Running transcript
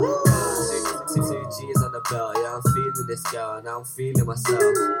Two G's on the belt, yeah, I'm feeling this girl, and I'm feeling myself.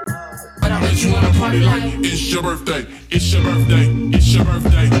 But I bet you wanna party like it's your birthday, it's your birthday, it's your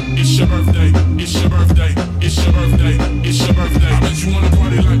birthday, it's your birthday, it's your birthday, it's your birthday, it's your birthday. I bet you wanna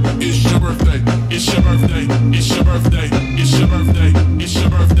party like it's your birthday, it's your birthday, it's your birthday, it's your birthday, it's your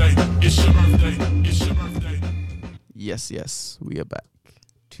birthday, it's your birthday, it's your birthday. Yes, we are back.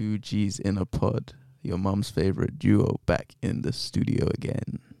 2 G's in a pod. Your mom's favorite duo back in the studio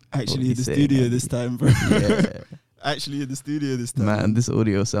again. Actually in the studio this time, bro. Yeah. Actually in the studio this time. Man, this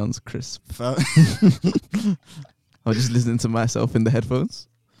audio sounds crisp. Fam- I'm just listening to myself in the headphones.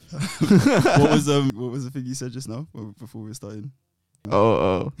 what was the thing you said just now before we were starting?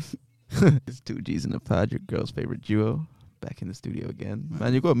 Oh. It's 2 G's in a pod, your girl's favorite duo. Back in the studio again.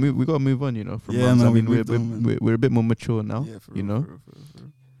 Man, we gotta move on, you know, from moms. Man, I mean, we're a bit more mature now, you know. For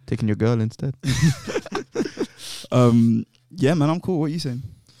real. Taking your girl instead. Yeah, man, I'm cool. What are you saying?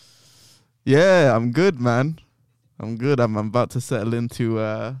 Yeah, I'm good, man. I'm good. I'm about to settle into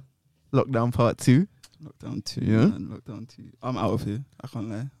lockdown part 2. Lockdown 2, Yeah. man. Lockdown 2. I'm out of here. I can't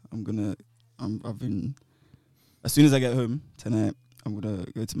lie. I've been, as soon as I get home tonight, I'm gonna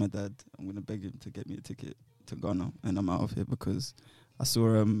go to my dad. I'm gonna beg him to get me a ticket to Ghana, and I'm out of here because I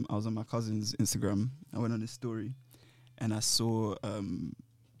saw I was on my cousin's Instagram. I went on his story, and I saw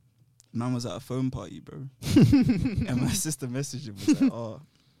man was at a phone party, bro. And my sister messaged him, was like, "Oh,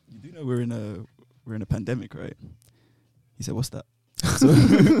 you do know we're in a pandemic, right?" He said, "What's that?" So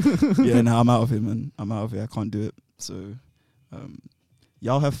yeah, now I'm out of here, man. I'm out of here. I can't do it. So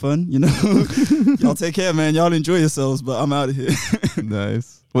y'all have fun, you know. Y'all take care, man. Y'all enjoy yourselves, but I'm out of here.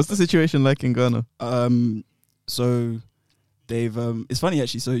 Nice. What's the situation like in Ghana? So they've it's funny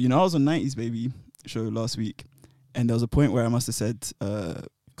actually. So, you know, I was on 90s Baby show last week, and there was a point where I must have said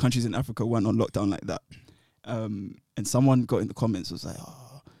countries in Africa weren't on lockdown like that. And someone got in the comments, was like,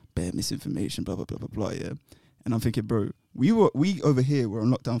 "Oh, bare misinformation, blah blah blah blah blah." Yeah. And I'm thinking, bro, we over here were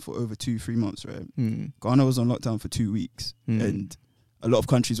on lockdown for over 2-3 months, right? Ghana was on lockdown for 2 weeks, and a lot of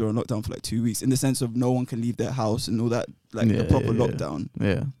countries were on lockdown for like 2 weeks, in the sense of no one can leave their house and all that, like the proper lockdown.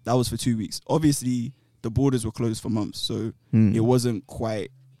 Yeah. That was for 2 weeks. Obviously, the borders were closed for months, so it wasn't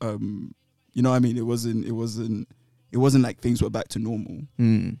quite, you know what I mean? It wasn't like things were back to normal.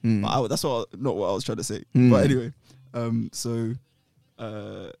 But that's not what I was trying to say. But anyway, so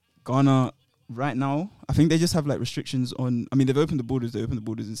Ghana right now, I think they just have like restrictions on. I mean, they've opened the borders. They opened the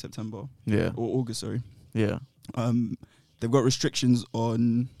borders in September. Yeah. Or August, sorry. Yeah. They've got restrictions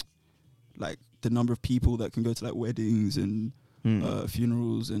on like the number of people that can go to like weddings and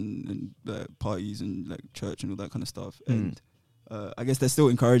funerals and parties and like church and all that kind of stuff. And I guess they're still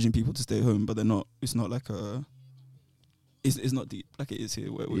encouraging people to stay home, but they're not. It's not like it's not deep like it is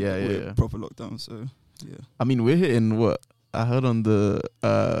here where we're proper lockdown. So yeah. I mean, we're hitting what I heard on the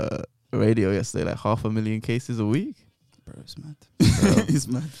radio yesterday, like 500,000 cases a week. Bro, it's mad. It's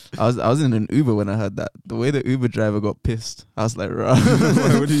mad. I was in an Uber when I heard that. The way the Uber driver got pissed, I was like, "Rah."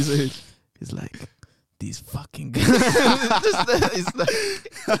 What did he say? He's like, "These fucking guys." It's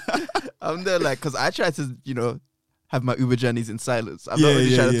like, I'm there like, because I tried to, you know, have my Uber journeys in silence. I'm not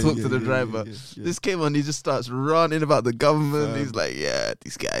really trying to talk to the driver. This came on, he just starts running about the government. He's like, "Yeah,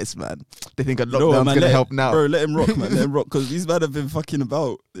 these guys, man, they think a lockdown's going to help now." Bro, let him rock, man. Let him rock, because these men have been fucking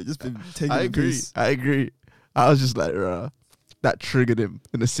about. They've just been taking I agree. I was just like, that triggered him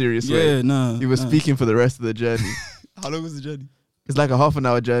in a serious way. Yeah, nah. He was speaking for the rest of the journey. How long was the journey? It's like a half an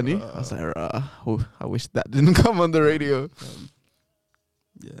hour journey. I was like, I wish that didn't come on the radio.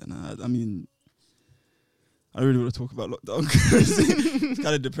 I mean, I don't really want to talk about lockdown because it's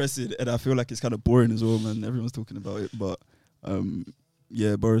kind of depressing, and I feel like it's kind of boring as well, man. Everyone's talking about it, but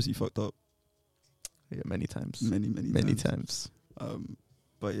yeah, Boris, he fucked up. Yeah, many times. Many times.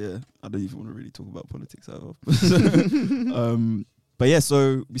 But yeah, I don't even want to really talk about politics at all. But yeah,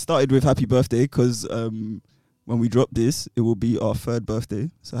 so we started with happy birthday because when we drop this, it will be our 3rd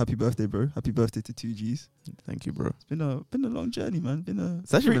birthday. So happy birthday, bro. Happy birthday to 2 G's. Thank you, bro. It's been a long journey, man.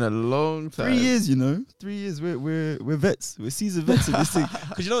 It's actually been a long time. 3 years, you know. 3 years. We're vets. We're seasoned vets in this thing.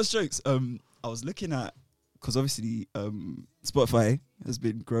 Because you know what's jokes? I was looking at, because obviously Spotify has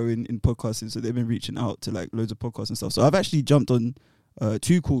been growing in podcasting, so they've been reaching out to like loads of podcasts and stuff. So I've actually jumped on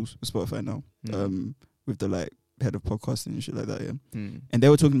 2 calls with Spotify now, with the like head of podcasting and shit like that, And they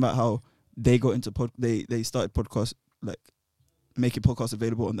were talking about how they got into they started podcast, like making podcasts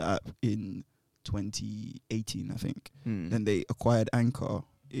available on the app in 2018, I think. Then they acquired Anchor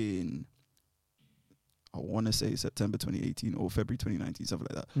in, I want to say September 2018 or February 2019, something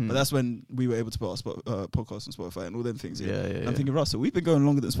like that. But that's when we were able to put our podcast on Spotify and all them things. I'm thinking, Russ, so we've been going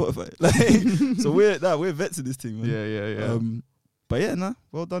longer than Spotify. Like, so we're vets in this thing, man. Yeah. But yeah, nah,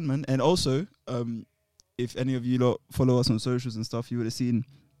 well done, man. And also, if any of you lot follow us on socials and stuff, you would have seen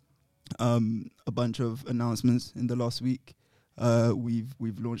a bunch of announcements in the last week. We've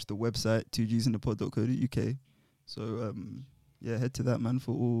launched the website 2gsinthepod.co.uk. So yeah, head to that, man,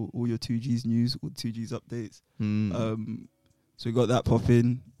 for all your 2Gs news, all 2Gs updates. So we got that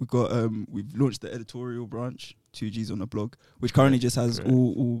popping. We got we've launched the editorial branch, 2Gs on the blog, which currently just has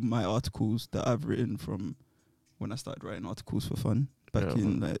all my articles that I've written from when I started writing articles for fun back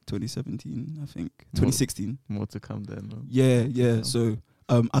in like 2017, I think 2016. More to come then. No? Yeah. So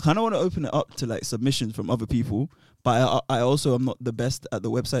I kind of want to open it up to like submissions from other people, but I also am not the best at the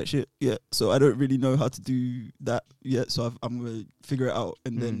website shit yet, so I don't really know how to do that yet. So I'm gonna figure it out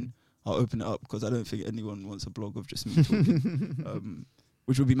and then I'll open it up, because I don't think anyone wants a blog of just me talking,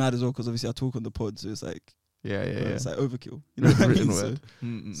 which would be mad as well, because obviously I talk on the pod, so it's like it's like overkill, you know what I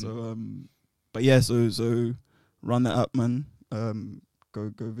mean? So but yeah, so run that up, man.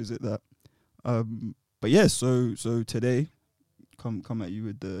 Go visit that. But yeah, so today come at you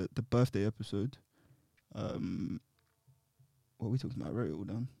with the birthday episode. What are we talking about? I wrote it all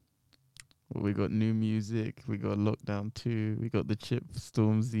down. Well, we got new music. We got Lockdown 2. We got the Chip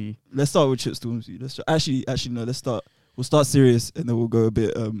Stormzy. Let's start with Chip Stormzy. Actually, no. Let's start. We'll start serious and then we'll go a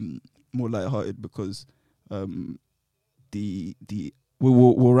bit more lighthearted, because we'll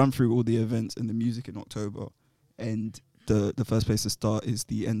run through all the events and the music in October, and the first place to start is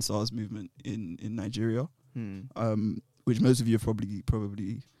the End SARS movement in Nigeria, which most of you have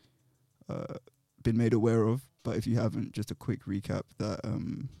probably been made aware of. But if you haven't, just a quick recap that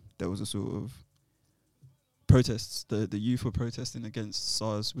there was a sort of protests. The youth were protesting against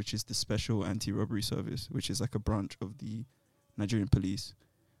SARS, which is the Special Anti-Robbery Service, which is like a branch of the Nigerian police,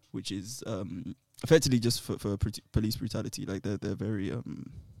 which is effectively just for police brutality. Like they're very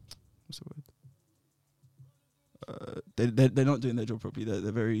what's the word? They're not doing their job properly.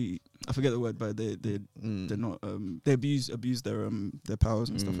 They're very, I forget the word, but they're not they abuse their powers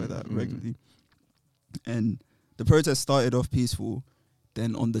and stuff like that regularly. And the protest started off peaceful.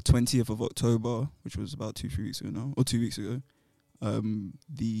 Then on the 20th of October, which was about 2 weeks ago now, or 2 weeks ago,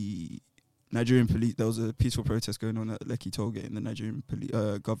 the Nigerian police, there was a peaceful protest going on at Lekki Tollgate, and the Nigerian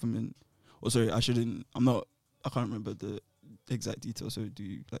government, I can't remember the exact details, so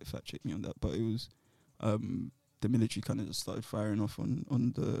do like fact check me on that, but it was the military kind of just started firing off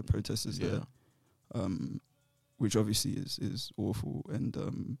on the protesters there, which obviously is awful,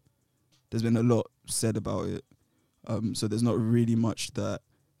 and there's been a lot said about it. So there's not really much that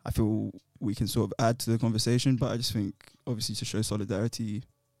I feel we can sort of add to the conversation, but I just think obviously to show solidarity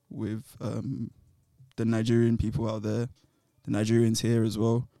with the Nigerian people out there, the Nigerians here as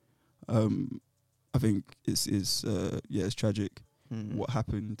well. I think it's tragic. What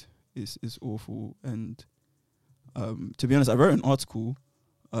happened is awful, and to be honest, I wrote an article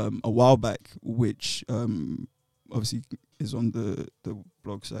a while back, which obviously is on the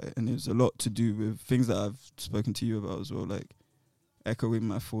blog site, and there's a lot to do with things that I've spoken to you about as well, like echoing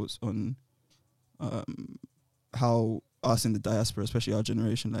my thoughts on how us in the diaspora, especially our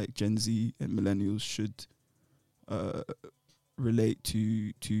generation, like Gen Z and millennials, should relate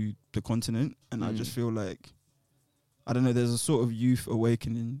to the continent. And I just feel like, I don't know, there's a sort of youth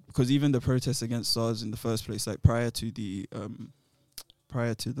awakening, because even the protests against SARS in the first place, like prior to the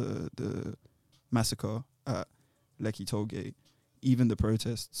massacre at Lekki Tollgate, even the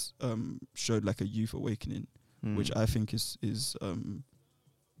protests showed like a youth awakening, which I think is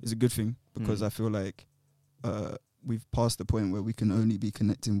a good thing, because I feel like we've passed the point where we can only be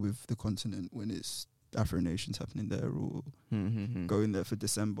connecting with the continent when it's Afro Nations happening there, or going there for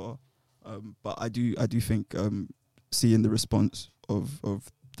December. But I do think seeing the response of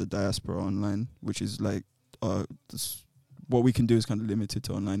the diaspora online, which is like what we can do is kind of limited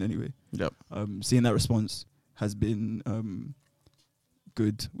to online anyway. Yep. Seeing that response has been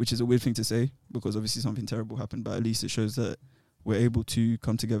good, which is a weird thing to say, because obviously something terrible happened, but at least it shows that we're able to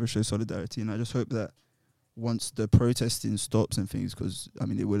come together, show solidarity. And I just hope that once the protesting stops and things, because I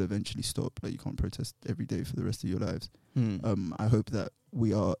mean it will eventually stop, like you can't protest every day for the rest of your lives, I hope that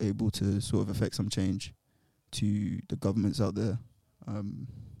we are able to sort of affect some change to the governments out there.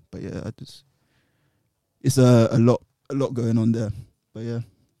 But yeah, it's a lot going on there, but yeah.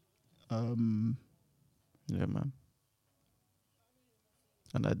 Yeah, man.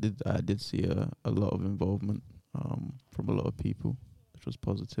 And I did see a lot of involvement from a lot of people, which was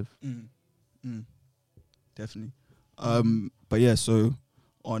positive. Definitely. But yeah, so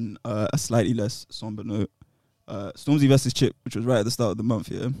on a slightly less somber note, Stormzy versus Chip, which was right at the start of the month,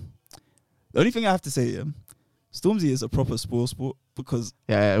 yeah. The only thing I have to say, yeah, Stormzy is a proper sport, because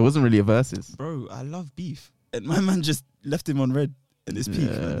it wasn't really a versus. Bro, I love beef. And my man just left him on red and it's peak.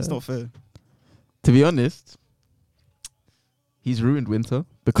 Man. It's not fair. To be honest, he's ruined winter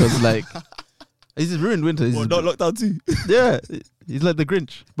because like he's ruined winter. Well, not lockdown too. Yeah, he's like the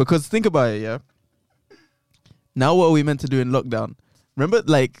Grinch. Because think about it, yeah. Now what are we meant to do in lockdown? Remember,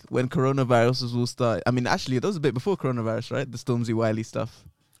 like when coronavirus will start. I mean, actually, that was a bit before coronavirus, right? The Stormzy Wiley stuff.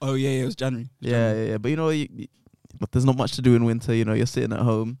 Oh yeah, it was January. Yeah. But you know, but there's not much to do in winter. You know, you're sitting at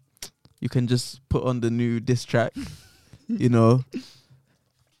home. You can just put on the new diss track. You know,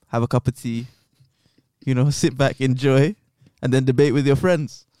 have a cup of tea. You know, sit back, enjoy, and then debate with your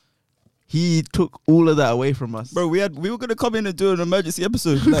friends. He took all of that away from us, bro. We were gonna come in and do an emergency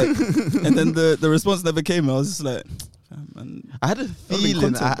episode, like, and then the response never came. I was just like, man, I had a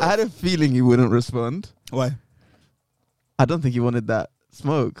feeling. I had a feeling he wouldn't respond. Why? I don't think he wanted that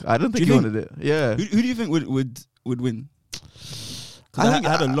smoke. I don't think he wanted it. Yeah. Who do you think would win? I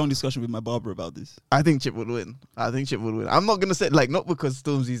had a long discussion with my barber about this. I think Chip would win. I'm not gonna say like not because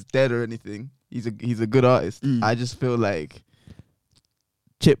Stormzy's dead or anything. He's a good artist. I just feel like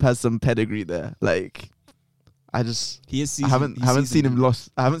Chip has some pedigree there. Like I haven't seen him lose.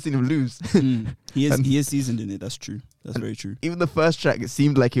 He is seasoned in it. That's true. That's very true. Even the first track, it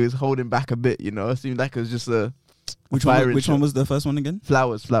seemed like he was holding back a bit. You know, it seemed like it was just a. Which one was the first one again?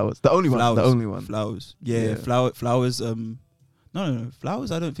 Flowers. The only one. Flowers. Yeah. Flowers. No.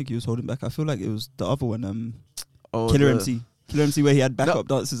 Flowers. I don't think he was holding back. I feel like it was the other one. Killer MC. Killer MC, where he had backup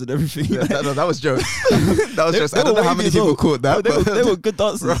dancers and everything. That was jokes. That was jokes. I don't know how many people caught that. They were good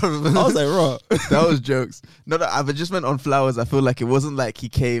dancers. I was like, raw. That was jokes. No, I just meant on Flowers. I feel like it wasn't like he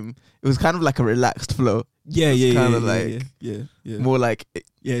came. It was kind of like a relaxed flow. Yeah. More like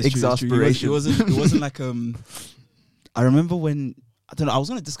exasperation. It wasn't like I remember when I was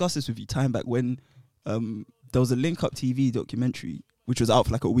gonna discuss this with you time back when there was a Link Up TV documentary which was out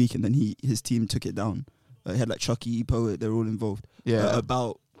for like a week and then his team took it down. He had like Chucky, Poet, they're all involved. Yeah,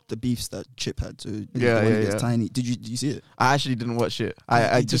 about the beefs that Chip had. So Tiny. Did you see it? I actually didn't watch it.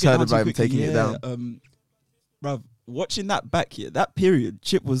 I just heard about him taking it down. Bruv, watching that back here, that period,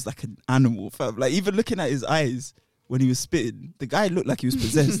 Chip was like an animal, fam. Like even looking at his eyes when he was spitting, the guy looked like he was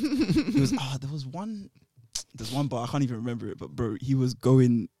possessed. There's one bar, I can't even remember it, but bro, he was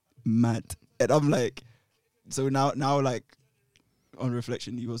going mad. And I'm like, so now like on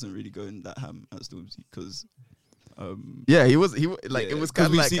reflection, he wasn't really going that ham at Stormzy because he was it was kind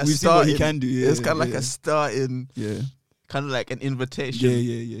of like we've seen what he can do. It was kind of like a starting, kind of like an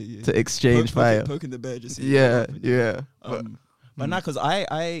invitation, to exchange fire, poking the bear, just But now, because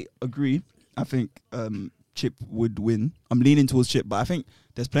I agree, I think Chip would win. I'm leaning towards Chip, but I think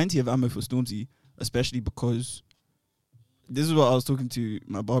there's plenty of ammo for Stormzy, especially because this is what I was talking to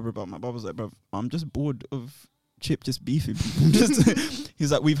my barber about. My barber was like, bro, I'm just bored of Chip just beefing people.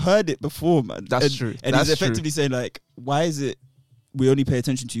 He's like, we've heard it before, man. That's true. And he's effectively saying like, why is it we only pay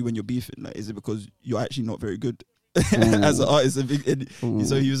attention to you when you're beefing? Like, is it because you're actually not very good as an artist?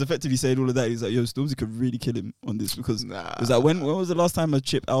 So he was effectively saying all of that. He's like, yo, Stormzy could really kill him on this because it was like, when was the last time a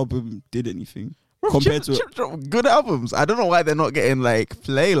Chip album did anything? Bro, compared Chip dropped good albums. I don't know why they're not getting like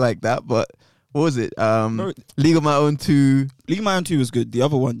play like that, but what was it? League of My Own 2. League of My Own 2 was good. The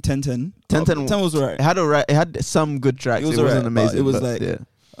other one, 1010. 10 was alright. It had some good tracks. It wasn't amazing. It was like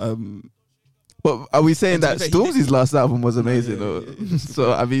But are we saying that Stormzy's last album was amazing though? Yeah.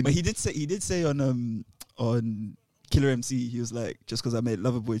 So I mean, but he did say on Killer MC, he was like, just because I made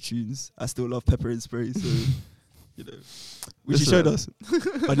Loverboy tunes, I still love Pepper and Spray. So you know, which he showed us.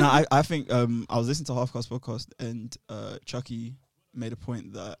 But now I think I was listening to Half Cast podcast and Chucky made a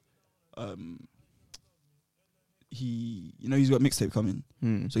point that he's got mixtape coming.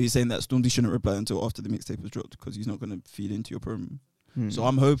 So he's saying that Stormzy shouldn't reply until after the mixtape was dropped because he's not going to feed into your promo. So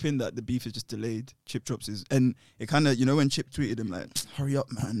I'm hoping that the beef is just delayed. Chip drops his, and it kind of, when Chip tweeted him like, hurry up,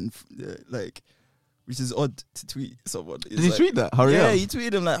 man, like, which is odd to tweet someone. Did he tweet that? Hurry up. Yeah, he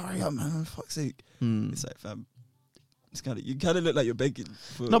tweeted him like, hurry up, man, for fuck's sake. It's like, fam, you kind of look like you're begging.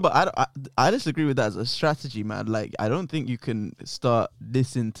 No, but I disagree with that as a strategy, man. Like, I don't think you can start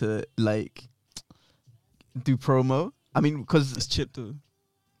listening to like do promo. I mean, because it's Chip though.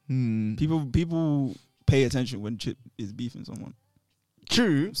 People pay attention when Chip is beefing someone.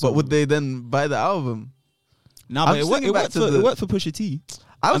 True, but would they then buy the album? Nah, but it worked for Pusha T.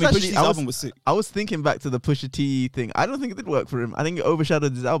 Pusha T's album was sick. I was thinking back to the Pusha T thing. I don't think it did work for him. I think it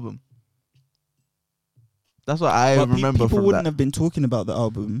overshadowed his album. That's what I remember. People wouldn't have been talking about the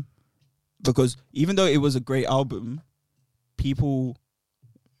album because even though it was a great album, people,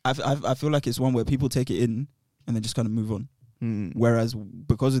 I feel like it's one where people take it in and then just kind of move on. Whereas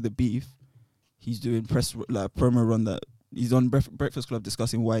because of the beef, he's doing promo run that he's on Breakfast Club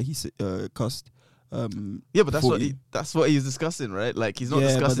discussing why he cussed Yeah, but that's before what he's discussing, right? Like he's not Yeah,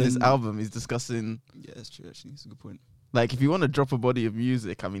 but discussing his then- album. He's discussing Yeah, that's true. Actually, it's a good point. like if you want to drop a body of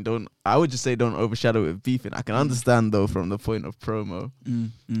music, I mean, I would just say don't overshadow it with beefing. I can understand though from the point of promo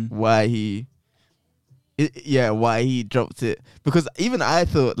why he dropped it, because even I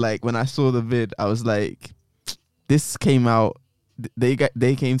thought like when I saw the vid, I was like, this came out. They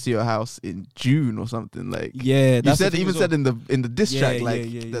came to your house in June or something. Like Yeah, you that's the said, thing even as said well. in the diss track like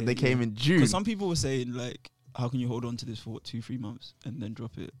yeah, that they came in June. Because some people were saying like, how can you hold on to this for 2-3 months and then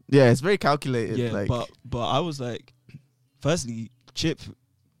drop it? Yeah, it's very calculated. Yeah, like, but I was like, firstly, Chip,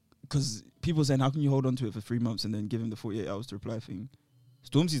 because people saying how can you hold on to it for 3 months and then give him the 48 hours to reply thing.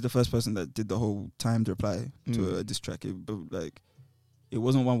 Stormzy's the first person that did the whole timed reply to a diss track. It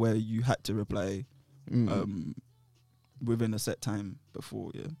wasn't one where you had to reply within a set time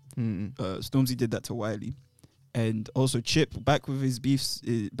before. Stormzy did that to Wiley, and also Chip back with his beefs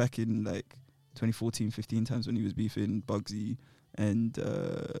back in like 2014-15 times when he was beefing Bugsy and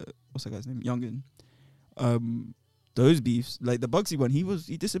what's that guy's name, Youngin. Those beefs, like the Bugsy one,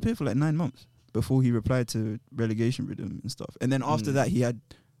 he disappeared for like 9 months before he replied to Relegation Rhythm and stuff, and then after that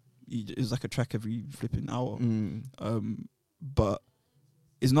it was like a track every flipping hour. But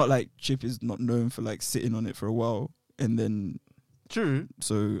it's not like Chip is not known for like sitting on it for a while and then true.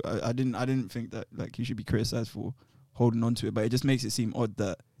 So I didn't think that like he should be criticized for holding on to it, but it just makes it seem odd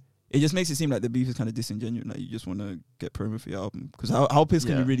that it just makes it seem like the beef is kind of disingenuous. Like you just want to get promo for your album, because how pissed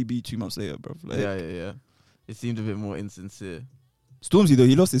can you really be 2 months later, bro? Like, yeah. It seemed a bit more insincere. Stormzy though,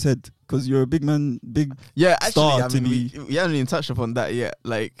 he lost his head because you're a big man, Yeah, actually, star I to mean, be. we haven't even touched upon that yet.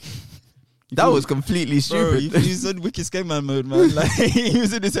 Like that was completely Bro, stupid. he's in wicked skate man mode, man. Like he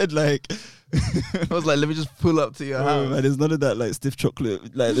was in his head like. I was like, let me just pull up to your Bro, house. man, there's none of that like stiff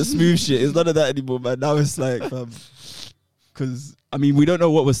chocolate, like the smooth shit. It's none of that anymore, man. Now it's like, because I mean, we don't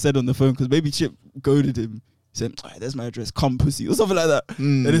know what was said on the phone because maybe Chip goaded him. He said, "All right, there's my address, come pussy," or something like that.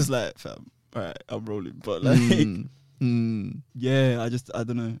 And it's like, fam, all right, I'm rolling. But like, yeah, I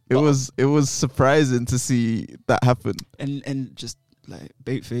don't know. It was surprising to see that happen. And just like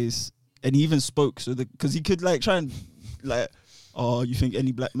bait face, and he even spoke because he could like try and like. Oh, you think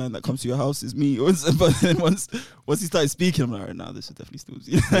any black man that comes to your house is me? But then once he started speaking, I'm like, right now, this is definitely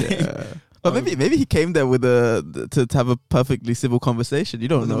Stormzy. Yeah. But maybe he came there with to have a perfectly civil conversation. You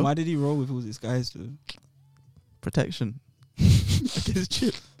don't know. Why did he roll with all these guys though? Protection. Against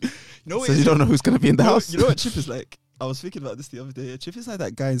Chip. So you don't know who's gonna be in the house. You know what Chip is like? I was thinking about this the other day. Chip is like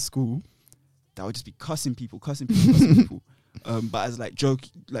that guy in school that would just be cussing people. But as like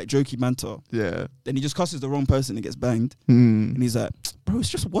jokey banter. Yeah. Then he just cusses the wrong person and gets banged. And he's like, bro, it's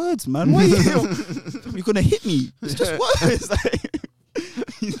just words, man. Why you're gonna hit me? It's just words. Like,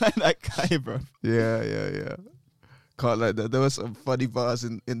 he's like that guy, bro. Yeah. Can't like that. There were some funny bars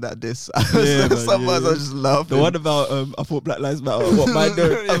in that diss. Yeah, some bars I was just laughing. The one about I thought Black Lives Matter. What mine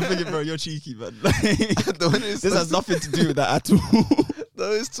don't. I'm thinking, bro, you're cheeky, man. Like, The one this has nothing to do with that at all.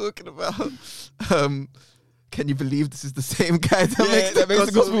 No, he's talking about can you believe this is the same guy that makes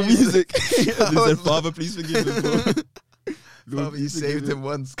the gospel music? He was said, Father, please forgive him. Bro. Father, you saved him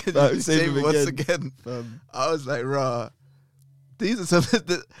once. Can Right, you save save him him once again? I was like, rah. These are something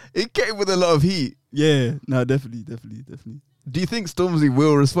that it came with a lot of heat. Yeah, no, definitely. Do you think Stormzy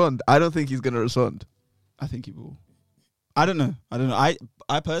will respond? I don't think he's gonna respond. I think he will. I don't know.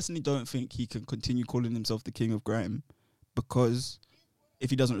 I personally don't think he can continue calling himself the king of grime, because if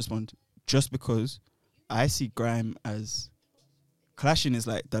he doesn't respond, just because I see grime as clashing is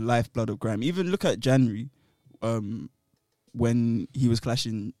like the lifeblood of grime. Even look at January, when he was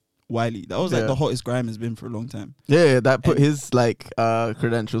clashing Wiley. That was like the hottest grime has been for a long time. Yeah, that put his like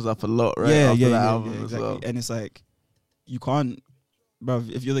credentials up a lot, right? After that album as well. And it's like, you can't, bruv,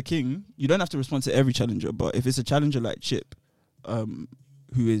 if you're the king, you don't have to respond to every challenger, but if it's a challenger like Chip, who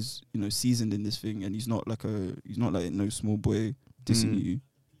is, seasoned in this thing, and he's not like no small boy dissing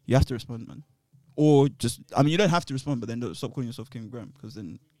you have to respond, man. Or just, you don't have to respond, but then don't stop calling yourself king of grime, because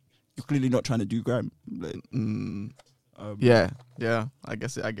then you're clearly not trying to do grime. Like, yeah. I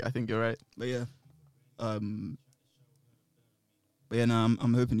guess I think you're right. But yeah, I'm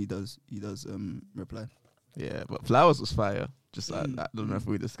hoping he does reply. Yeah, but Flowers was fire. Just I don't know if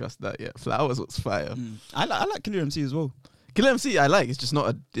we discussed that yet. Flowers was fire. I like Killer MC as well. Killer MC I like. It's just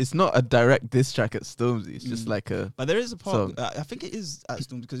not a direct diss track at Stormzy. It's just like a. But there is a part. I think it is at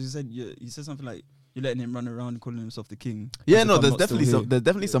Stormzy, because he said something like, you're letting him run around calling himself the king. Yeah, no, there's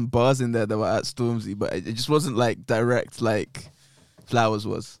definitely some bars in there that were at Stormzy, but it just wasn't like direct like Flowers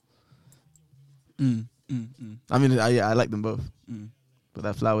was. I mean, I like them both. But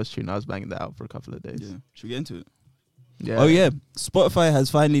that Flowers tune, I was banging that out for a couple of days. Yeah. Should we get into it? Yeah. Oh yeah, Spotify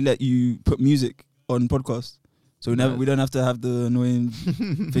has finally let you put music on podcast. So we don't have to have the annoying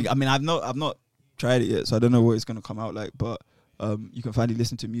thing. I mean, I've not tried it yet, so I don't know what it's gonna come out like. But you can finally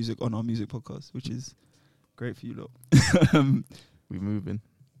listen to music on our music podcast, which is great for you lot. We're moving.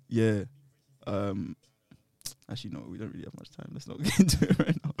 Yeah. Actually, no, we don't really have much time. Let's not get into it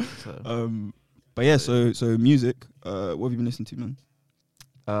right now. So. But yeah, so music. What have you been listening to, man?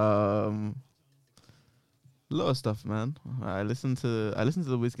 A lot of stuff, man. I listened to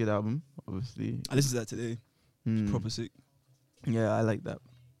the Wizkid album, obviously. I listened to that today. Proper sick. Yeah, I like that.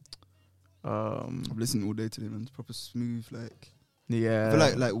 I've listened all day today, man. It's proper smooth, like. Yeah. I feel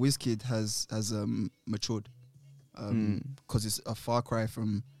like Wizkid has matured, because it's a far cry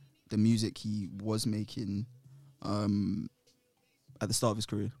from the music he was making, at the start of his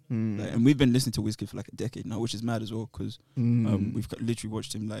career. Like, and we've been listening to Wizkid for like a decade now, which is mad as well, because we've literally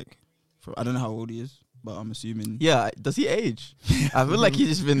watched him like, I don't know how old he is, but I'm assuming. Yeah, does he age? I feel like he's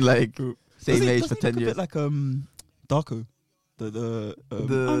just been like same age for 10 years. Like Darko, the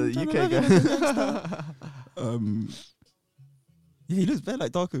UK guy. Yeah, he looks bad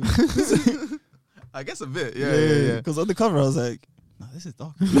like Darko. I guess a bit. Yeah. Because on the cover I was like, no, this is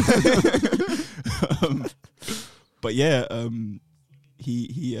Darko. But yeah,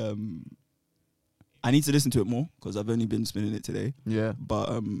 he I need to listen to it more because I've only been spinning it today. Yeah.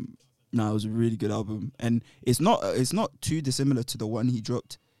 But no, it was a really good album, and it's not too dissimilar to the one he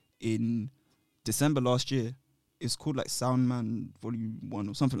dropped in December last year. It's called like Soundman Volume 1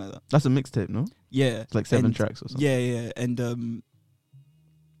 or something like that. That's a mixtape, no? Yeah. It's like 7 tracks or something. Yeah. And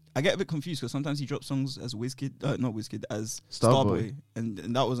I get a bit confused because sometimes he drops songs as Wizkid, not Wizkid, as Starboy, and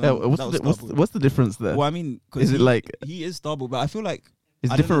that was what's the difference there? Well, I mean, is it like he is Starboy, but I feel like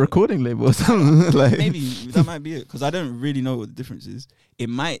it's a different recording label or something? Like maybe that might be it, because I don't really know what the difference is. It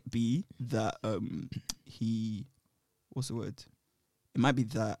might be that what's the word? It might be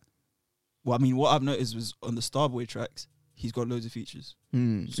that. Well, I mean, what I've noticed was on the Starboy tracks, he's got loads of features. So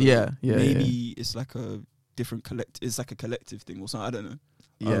yeah. Maybe it's like a different It's like a collective thing or something. I don't know.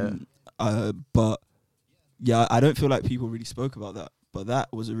 Yeah. But yeah, I don't feel like people really spoke about that. But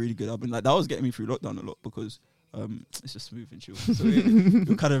that was a really good album. Like that was getting me through lockdown a lot because it's just smooth and chill. So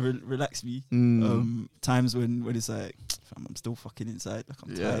it kind of relaxed me. Times when it's like, fam, I'm still fucking inside. Like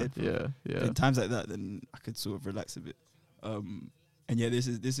I'm tired. Yeah. And times like that, then I could sort of relax a bit. And yeah, this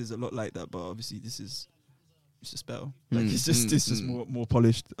is a lot like that. But obviously, it's just better. Like it's just more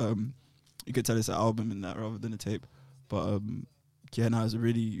polished. You could tell it's an album in that rather than a tape. But yeah, no, it's a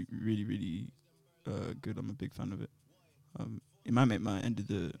really, really, really good. I'm a big fan of it. It might make my end of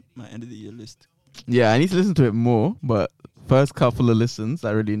the year list. Yeah, I need to listen to it more. But first couple of listens,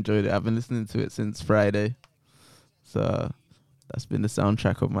 I really enjoyed it. I've been listening to it since Friday, so that's been the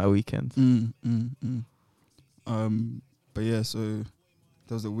soundtrack of my weekend. But yeah, so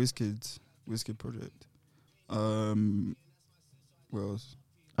that was the Wizkid project. What else?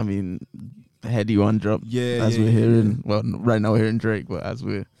 I mean, Heady One dropped. Yeah, we're hearing. Well, right now we're hearing Drake, but as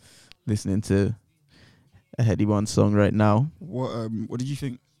we're listening to a Heady One song right now. What did you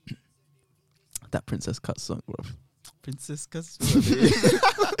think? That Princess Cut song, bro. Princess Cut. Do you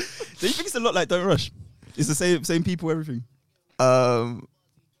think it's a lot like Don't Rush? It's the same people, everything. Nah,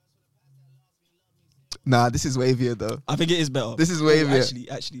 this is wavier though. I think it is better. This is wavier.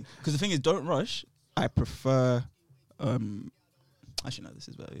 Actually, because the thing is, Don't Rush, I prefer. Actually, no, this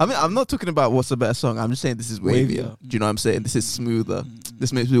is better. I mean, I'm not talking about what's a better song. I'm just saying this is wavier. Do you know what I'm saying? This is smoother.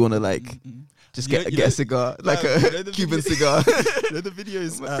 This makes me want to like just get a cigar, like a Cuban cigar. You know the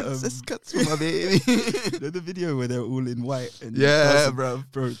videos. Princess Cuts for my baby. You know the video where they're all in white. And bro.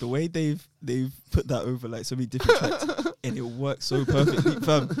 The way they've put that over like so many different tracks, and it works so perfectly.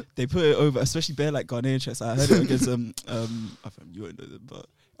 Fam, they put it over, especially bare like Ghanaian tracks. I heard it against you won't know them, but.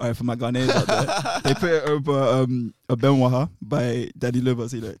 Alright, for my Ghanaians out there, they put it over Benwaha by Danny Loba,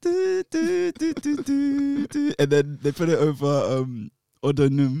 so like, and then they put it over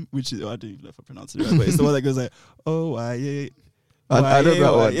Odonum, which is I don't even know if I pronounce it right, but it's the one that goes like, oh, yeah. I know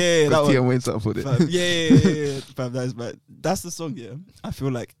that one. Yeah, that one. TM Wayne's up with it. Yeah. Fam, that is bad. That's the song, yeah. I feel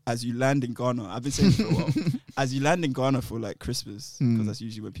like as you land in Ghana, I've been saying it for a while, as you land in Ghana for like Christmas, because that's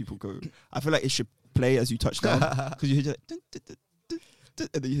usually where people go, I feel like it should play as you touch down, because you hear like,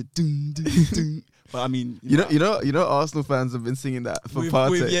 and then you hear dun, dun, dun. But I mean, you know, Arsenal fans have been singing that for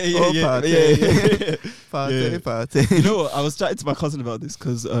party. Party. You know what? I was chatting to my cousin about this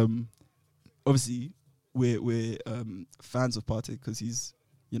because obviously we're fans of Partey because he's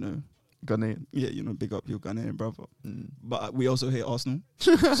Ghanaian. Yeah, big up your Ghanaian brother. But we also hate Arsenal,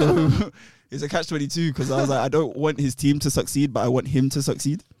 so it's a catch-22 because I was like, I don't want his team to succeed, but I want him to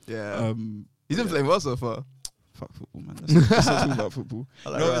succeed. Yeah. He's been playing well so far. Fuck football, man. Let's not talk about football.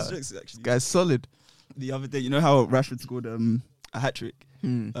 This guy's solid. the other day, you know how Rashford scored a hat trick,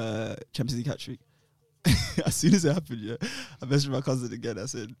 Champions League hat trick. As soon as it happened, yeah, I messaged my cousin again. I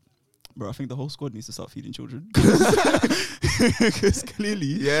said, "Bro, I think the whole squad needs to start feeding children because clearly,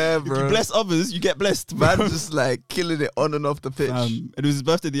 Yeah, if bro. you bless others, you get blessed." Man, bro. just like killing it on and off the pitch. And it was his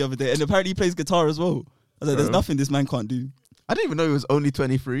birthday the other day, and apparently he plays guitar as well. I was like, "There's Bro. nothing this man can't do." I didn't even know he was only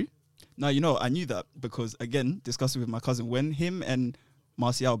 23. No, you know, I knew that because, again, discussing with my cousin, when him and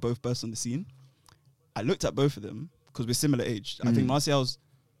Martial both burst on the scene, I looked at both of them because we're similar age. I think Martial's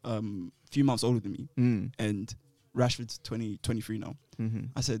a few months older than me, and Rashford's 23 now.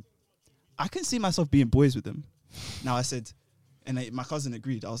 I said, I can see myself being boys with them. Now I said, and my cousin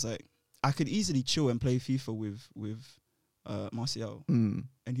agreed. I was like, I could easily chill and play FIFA with Martial, and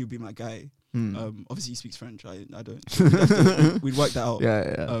he'll be my guy. Obviously he speaks French. I don't. We'd work that out.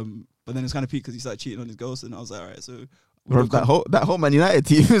 Yeah. But then it's kind of peaked because he started cheating on his girls, and I was like, all right, so Bro, that whole Man United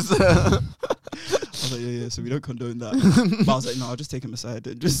team is. I was like, yeah, so we don't condone that. But I was like, no, I'll just take him aside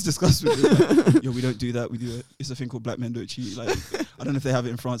and just discuss with him. Like, yo, we don't do that. We do it. It's a thing called black men don't cheat. Like, I don't know if they have it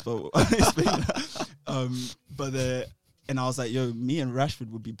in France, but I'll explain that. And I was like, yo, me and Rashford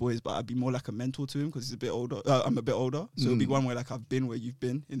would be boys, but I'd be more like a mentor to him because he's a bit older. I'm a bit older. So it'd be one where like I've been where you've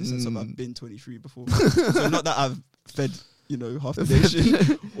been in the sense of I've been 23 before. So not that I've fed, half the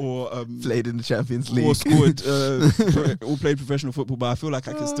nation or played in the Champions League or scored or played professional football, but I feel like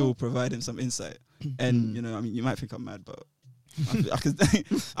I can still provide him some insight. And you might think I'm mad, but I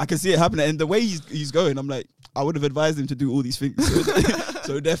can see it happening. And the way he's going, I'm like, I would have advised him to do all these things.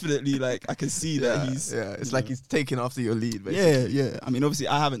 So definitely, like, I can see that he's it's like he's taking after your lead, basically. Yeah. I mean, obviously,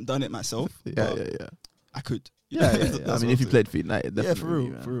 I haven't done it myself. Yeah. I could. Yeah. I mean, if you played for United,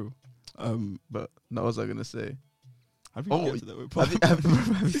 definitely. Yeah, for real. But what was I gonna say? Have you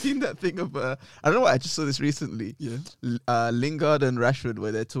seen that thing of I don't know why I just saw this recently. Yeah. Lingard and Rashford,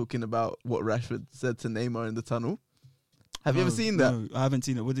 where they're talking about what Rashford said to Neymar in the tunnel. Have you ever seen that? No, I haven't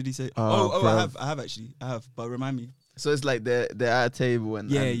seen it. What did he say? Oh, I have actually. I have, but remind me. So it's like they're at a table and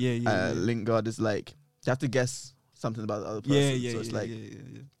Yeah. Lingard is like, you have to guess something about the other person. So it's like,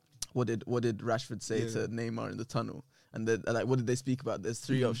 what did Rashford say to Neymar in the tunnel? And then like, what did they speak about? There's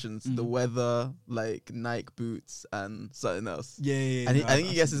three options: the weather, like Nike boots, and something else. Yeah. And I think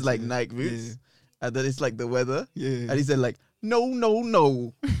he guesses like Nike boots, and then it's like the weather. Yeah. And he said like, no,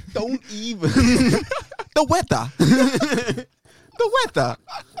 don't even the weather, the weather.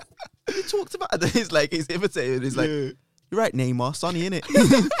 He talked about. And then he's imitated. He's like, you're right, Neymar, sunny innit?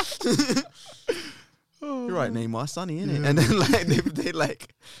 You're right, Neymar, sunny innit? And then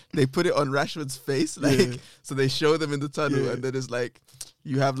like they put it on Rashford's face, so they show them in the tunnel, and then it's like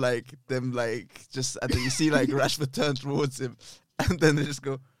you have like them like just, and then you see like Rashford turn towards him, and then they just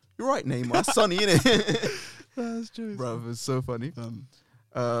go, you're right, Neymar, sunny innit? That's true, bro. It's so funny.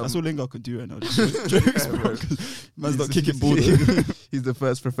 That's all Lingard could do right now. Just jokes, bro. Man's not kicking ball. He's the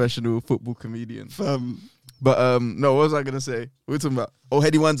first professional football comedian. But no, what was I gonna say? We were talking about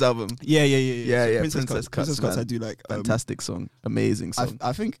Heady One's album. Yeah. Princess Cuts, man. I do like. Fantastic song, amazing song.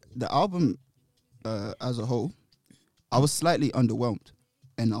 I think the album as a whole, I was slightly underwhelmed,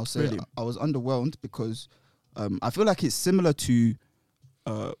 and I'll say I was underwhelmed because I feel like it's similar to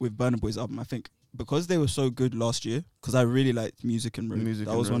with Burna Boy's album. I think because they were so good last year, because I really liked Music and Road.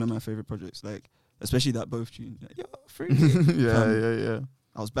 That was one of my favorite projects. Like especially that both tune. Like, yo, free. Yeah.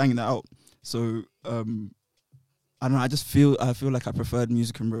 I was banging that out. So I don't know. I feel like I preferred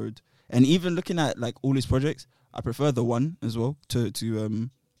Music and Road, and even looking at like all his projects, I prefer the one as well to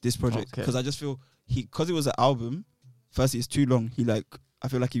this project because I just feel because it was an album. Firstly, it's too long. I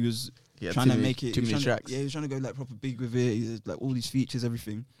feel like he was trying to make it too many tracks. He was trying to go like proper big with it. He's like all these features,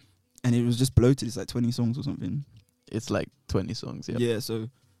 everything, and it was just bloated. It's like 20 songs or something. It's like 20 songs. Yeah, so it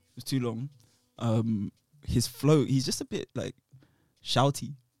was too long. His flow, he's just a bit like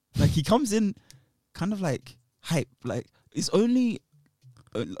shouty. Like he comes in kind of like hype. Like it's only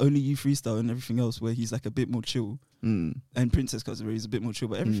you freestyle and everything else where he's like a bit more chill. And Princess Cuts where he's a bit more chill.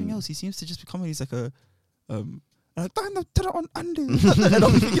 But everything else he seems to just become he's like a like on Andy. And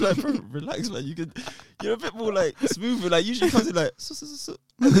I'm thinking like, bro, relax, man. You're a bit more like smooth. Like usually he comes in like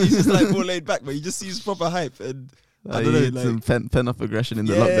and he's just like more laid back, but you just see his proper hype and I don't know, like some pen off aggression in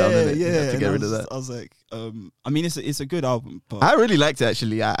the lockdown, innit? You have to get rid of that. I was like, I mean, it's a good album. But I really liked it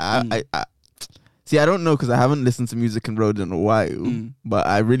actually. I see. I don't know because I haven't listened to Music and Road in a while, but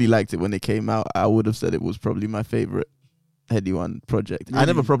I really liked it when it came out. I would have said it was probably my favorite Heady One project. Really? I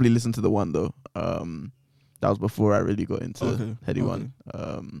never probably listened to the one though. That was before I really got into Heady One.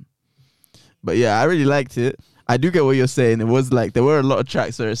 But yeah, I really liked it. I do get what you're saying. It was like there were a lot of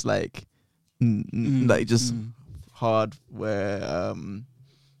tracks where it's like, like just hard where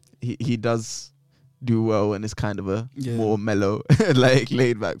he does do well when it's kind of a Yeah. more mellow, like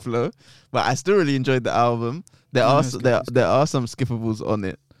laid back flow. But I still really enjoyed the album. There Yeah, are it's good, there it's there are some skippables on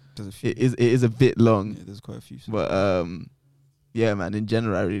it. There's a few. It is a bit long, Yeah, there's quite a few. songs. but yeah, man. In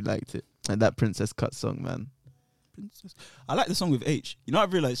general, I really liked it. And that Princess Cut song, man. Princess. I like the song with H. You know what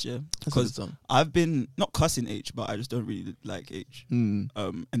I've realized, yeah? That's a good Because song. I've been not cussing H, but I just don't really like H. Mm.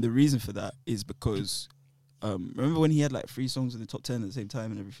 And the reason for that is because remember when he had like 3 songs in the top 10 at the same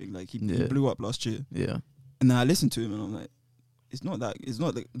time and everything? Like he Yeah. blew up last year. Yeah. And then I listened to him and I'm like, it's not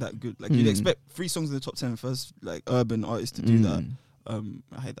that good. Like you'd expect 3 songs in the top 10 first like urban artist to do that.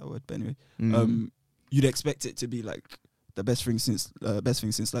 I hate that word, but anyway. You'd expect it to be like the best thing since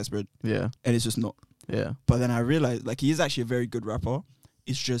sliced bread, Yeah. and it's just not. Yeah. But then I realized like he is actually a very good rapper.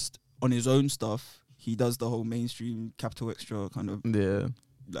 It's just on his own stuff. He does the whole mainstream Capital Extra kind of Yeah.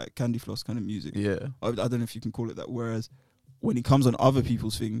 like Candy Floss kind of music. Yeah. I don't know if you can call it that. Whereas when he comes on other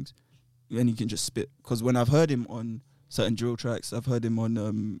people's things, then he can just spit. Because when I've heard him on certain drill tracks, I've heard him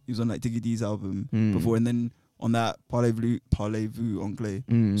on he was on like Diggy D's album before, and then on that Parlez-vous Anglais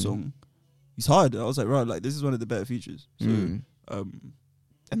song, he's hard. I was like, right, like this is one of the better features. So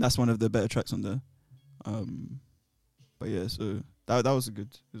and that's one of the better tracks on there. But yeah, so that was a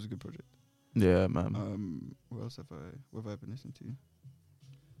good project. Yeah, man. What else have I been listening to?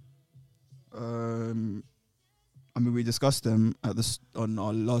 I mean, we discussed them on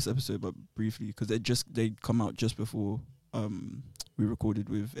our last episode, but briefly because they come out just before we recorded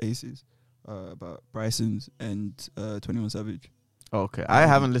with Aces about Bryson's and 21 Savage. Okay, I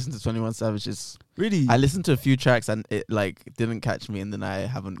haven't listened to 21 Savage's. Really? I listened to a few tracks and it like didn't catch me, and then I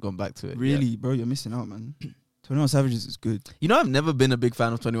haven't gone back to it. Really, yet. bro, you're missing out, man. 21 Savages is good. You know, I've never been a big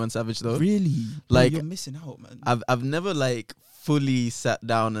fan of 21 Savage though. Really? Like, bro, you're missing out, man. I've never like fully sat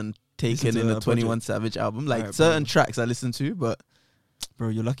down and taken Listen in to a a 21 project. Savage album. Like Alright, certain bro. tracks I listen to, but Bro,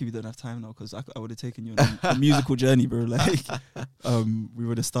 you're lucky we don't have time now because I would have taken you on a musical journey, bro. Like, we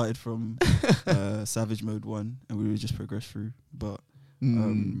would have started from Savage Mode 1 and we would just progress through. But nah,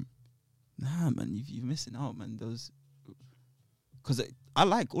 man, you're missing out, man. Those, because I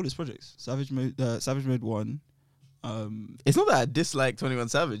like all his projects. Savage Mode 1. it's not that I dislike 21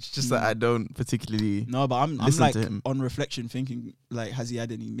 Savage, just that I don't particularly. No, but I'm Listen like to him. on reflection thinking like, has he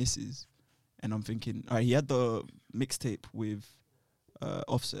had any misses? And I'm thinking, all right, he had the mixtape with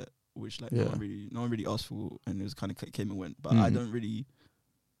Offset, which like no one really asked for, and it was kind of came and went. But I don't really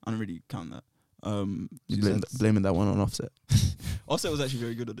count that. Blaming that one on Offset. Offset was actually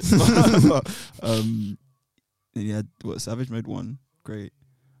very good at it. But, then he had Savage Mode 1, great.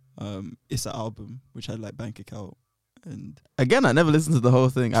 It's an album which had like Bank Account, and Again, I never listened to the whole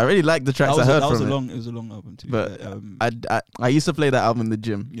thing. I really like the tracks I heard from it. It was a long album too. But I used to play that album in the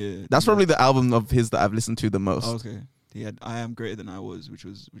gym. yeah, That's probably the album of his that I've listened to the most. okay. He had I Am Greater Than I Was, which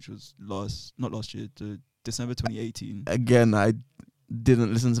was not last year, to December 2018. Again, I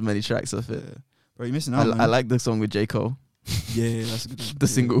didn't listen to many tracks of it. Yeah. Bro, you're missing out. I like the song with J. Cole, Yeah, that's a good one. the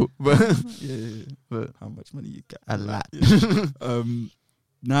single, but Yeah. but How much money you got? a lot.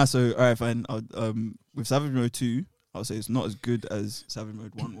 Nah, so all right, fine. With Savage Mode 2, I'll say it's not as good as Savage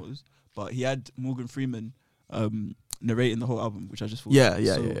Mode 1 was, but he had Morgan Freeman narrating the whole album, which I just thought Yeah.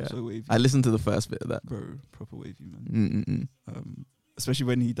 so wavy. I listened to the first bit of that. Bro, proper wavy, man. Especially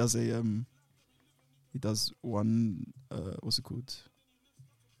when he does one what's it called?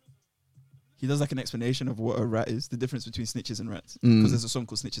 He does like an explanation of what a rat is, the difference between snitches and rats. Because there's a song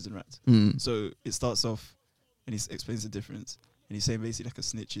called Snitches and Rats. So it starts off and he explains the difference. And he's saying basically like a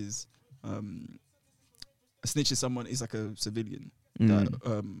snitch is someone is like a civilian that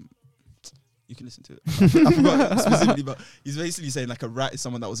you can listen to it. I forgot specifically, but he's basically saying like a rat is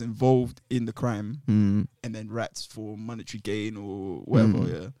someone that was involved in the crime, and then rats for monetary gain or whatever.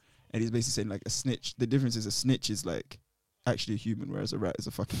 Yeah, and he's basically saying like a snitch. The difference is a snitch is like actually a human, whereas a rat is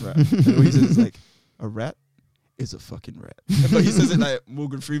a fucking rat. And what he says is like a rat is a fucking rat, but he says it like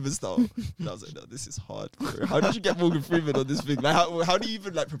Morgan Freeman style. And I was like, no, this is hard. Bro. How did you get Morgan Freeman on this thing? Like, how do you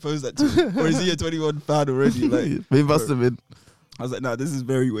even like propose that to him? Or is he a 21 fan already? Like, He must have been. I was like, nah, this is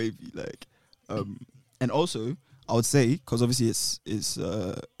very wavy. Like, and also I would say because obviously it's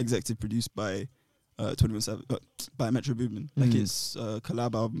executive produced by 21 Savage, by Metro Boomin. Like it's a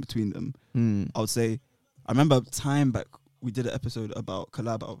collab album between them. I would say I remember time back we did an episode about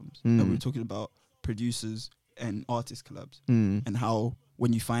collab albums and we were talking about producers and artist collabs and how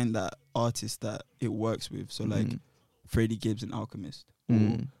when you find that artist that it works with, so like Freddie Gibbs and Alchemist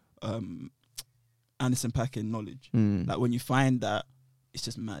or Anderson .Paak and Knowledge, like when you find that, it's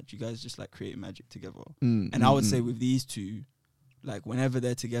just mad. You guys just like create magic together. And I would say with these two, like whenever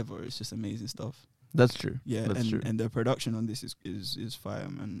they're together, it's just amazing stuff. That's true. Yeah, That's true. and the production on this is fire,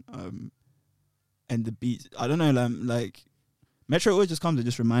 man. and the beat. I don't know, like Metro always just comes and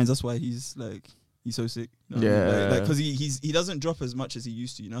just reminds us why he's so sick. You know what I mean? Like because he doesn't drop as much as he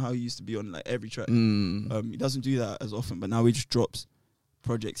used to. You know how he used to be on like every track. He doesn't do that as often, but now he just drops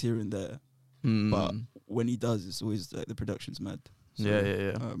projects here and there. But when he does, it's always like the production's mad. So,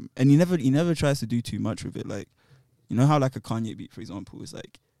 and he never tries to do too much with it. Like, you know how like a Kanye beat, for example, is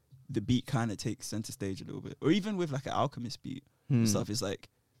like the beat kind of takes center stage a little bit, or even with like an Alchemist beat and stuff. It's like,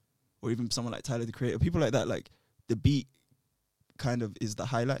 or even someone like Tyler the Creator, people like that. Like the beat kind of is the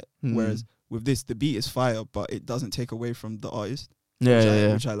highlight, whereas with this, the beat is fire, but it doesn't take away from the artist.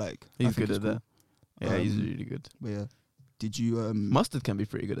 Which I like. He's good at that. Yeah, he's really good. But yeah, did you Mustard can be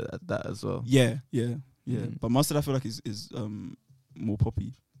pretty good at that as well. Yeah. But Mustard, I feel like is more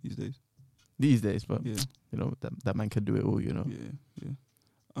poppy these days. But you know that man can do it all. You know.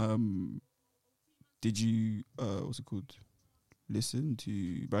 Yeah. Did you what's it called? Listen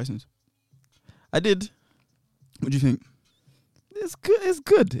to Bryson's? I did. What do you think? It's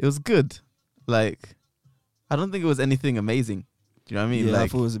good. It was good. Like, I don't think it was anything amazing. Do you know what I mean? Yeah, like, I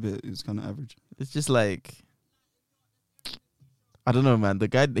thought it was kind of average. It's just like, I don't know, man. The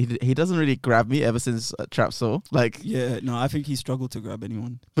guy, he doesn't really grab me ever since Trap Soul. Like, yeah, no, I think he struggled to grab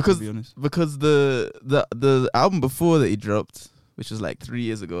anyone. Because, to be honest, because the album before that he dropped, which was like 3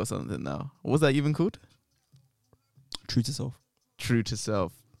 years ago or something now. What was that even called? True to Self. True to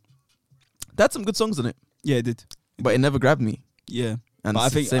Self. That's some good songs in it. Yeah, it did. But it never grabbed me. Yeah. And but I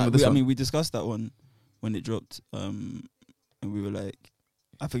think, same with this one. we discussed that one when it dropped, and we were like,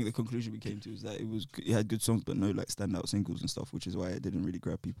 I think the conclusion we came to is that it had good songs, but no like standout singles and stuff, which is why it didn't really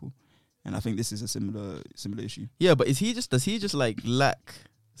grab people. And I think this is a similar issue. Yeah, but does he just like lack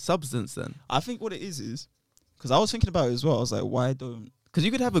substance then? I think what it is because I was thinking about it as well. I was like, why don't? Because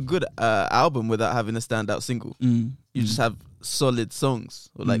you could have a good album without having a standout single. You just have solid songs,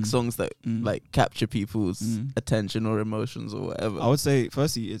 or like songs that like capture people's attention or emotions or whatever. I would say,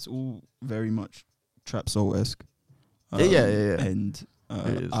 firstly, it's all very much Trap Soul-esque. Yeah. And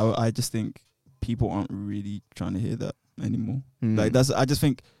I just think people aren't really trying to hear that anymore. Like I just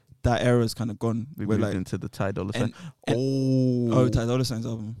think that era is kind of gone. We moved like into the Ty Dolla Sign. Ty Dolla Sign's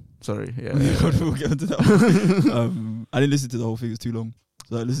album. Sorry, yeah. We'll get into that one. I didn't listen to the whole thing; it was too long.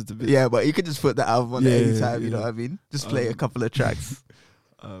 So I listened to bits. Yeah, but you could just put the album on any time. You know what I mean? Just play a couple of tracks.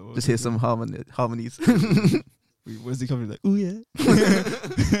 Just hear some harmonies. Where's he coming? Like, oh yeah.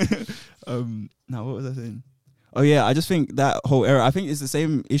 Now what was I saying? Oh yeah, I just think that whole era. I think it's the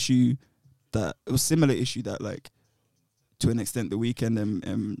same issue it was similar issue that like to an extent The Weeknd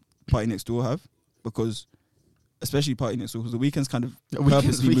and Party Next Door have, because especially Party Next Door, because The Weeknd's kind of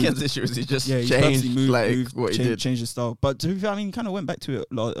Weeknd's issue is he just changed what he did. Changed his style. But to be fair, I mean, he kind of went back to it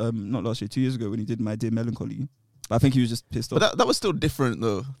not last year, 2 years ago when he did My Dear Melancholy. But I think he was just pissed off. But that was still different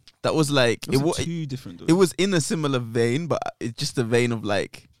though. That was like it was too different though. It was in a similar vein, but it's just a vein of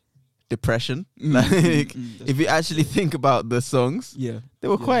like depression. If you actually think about the songs, they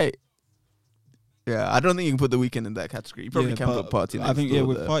were quite. Yeah, I don't think you can put The Weeknd in that category. You probably can put Party Next Door. I think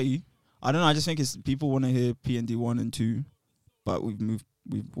with Party, I don't know. I just think it's people want to hear PND 1 and 2, but we've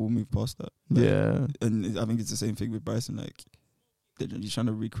all moved past that. Like, and I think it's the same thing with Bryson. Like, he's trying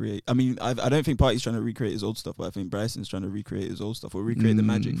to recreate. I mean, I don't think Party's trying to recreate his old stuff, but I think Bryson's trying to recreate his old stuff or recreate the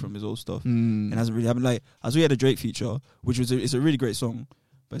magic from his old stuff. And hasn't really happened. Like, as we had a Drake feature, which was it's a really great song,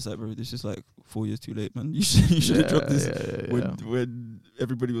 but it's like, bro, this is like 4 years too late, man. You should have dropped this when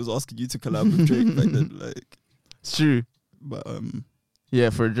everybody was asking you to collab with Drake back then. Like, it's true, but yeah,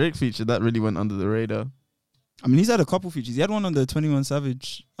 for a Drake feature, that really went under the radar. I mean, he's had a couple features. He had one on the 21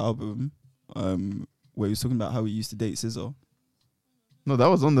 Savage album, where he was talking about how he used to date SZA. No, that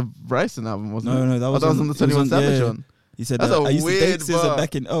was on the Bryson album, wasn't it? No, that was on the 21 Savage one. He said that I used to date SZA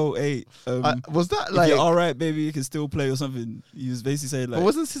back in 2008. Was that like, if you're alright, baby, you can still play or something? He was basically saying like, but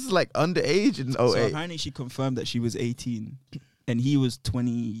wasn't SZA like underage in 2008? So apparently she confirmed that she was 18 and he was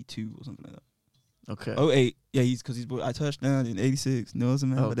 22 or something like that. Okay. 2008, yeah, because he's I touched down in 86. No, as a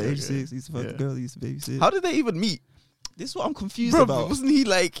man, but at 86, he used to fuck the girl, he used to babysit. How did they even meet? This is what I'm confused about. Wasn't he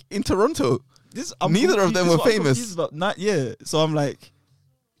like in Toronto? Neither of them were famous. So I'm like,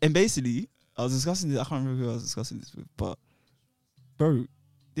 and basically, I was discussing this. I can't remember who I was discussing this with, but bro,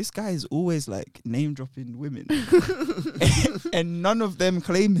 this guy is always like name dropping women, and none of them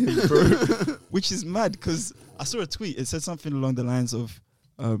claim him, bro. Which is mad because I saw a tweet. It said something along the lines of,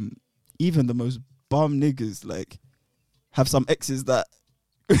 even the most bum niggas like have some exes that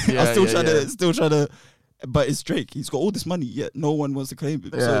are still trying to. But it's Drake. He's got all this money, yet no one wants to claim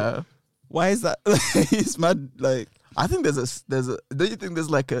him. Yeah. So why is that? It's mad. Like, I think there's a. Don't you think there's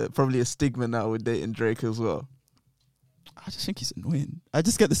like probably a stigma now with dating Drake as well? I just think he's annoying. I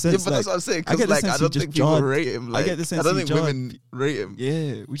just get the Yeah, sense. but like, that's what I'm saying. I get Because the like sense I he don't just think people jarred- rate him. Like, I get the sense I don't he think jarred women rate him.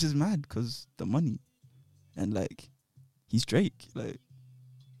 Yeah, which is mad because the money, and like he's Drake. Like,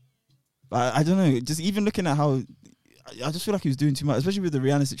 I don't know. Just even looking at how, I just feel like he was doing too much, especially with the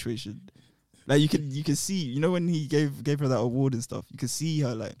Rihanna situation. Like you can see, you know, when he gave her that award and stuff, you can see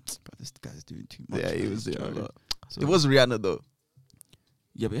her like, bro, this guy's doing too much. Yeah, he man. was doing a Jarring. lot. So, It was Rihanna though.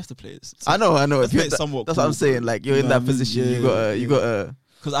 yeah, but you have to play it. I know. Let's If you're play it somewhat. that's what I'm saying. Like you're in that position. You got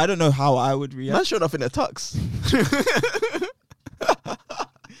Because I don't know how I would react. Man showed up in a tux.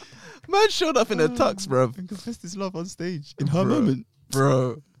 Man showed up in a tux, bro. And confessed his love on stage in her Bro. moment.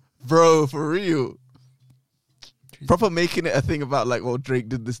 Bro, for real. Proper making it a thing about like, well, Drake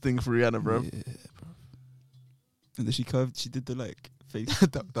did this thing for Rihanna, bro. Yeah, bro. And then she did the like face.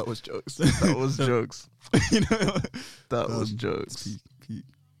 that was jokes. That was jokes. You know, That was it's jokes. peak.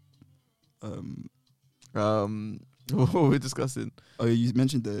 What were we discussing? Oh, you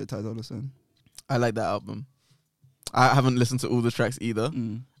mentioned the Ty Dolla $ign. I like that album. I haven't listened to all the tracks either,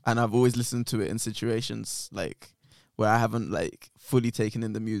 and I've always listened to it in situations like where I haven't like fully taken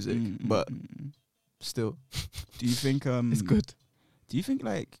in the music, but still, Do you think it's good. Do you think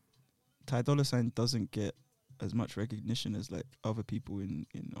like Ty Dolla $ign doesn't get as much recognition as like other people in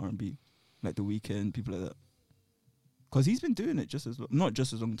R&B, like The Weeknd, people like that? Because he's been doing it just as not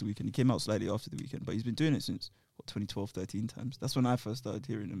just as long as The Weeknd. He came out slightly after The Weeknd, but he's been doing it since 2012, 13 times. That's when I first started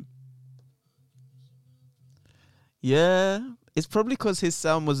hearing him. Yeah, it's probably because his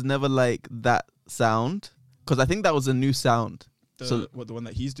sound was never like that sound. Because I think that was a new sound. So the one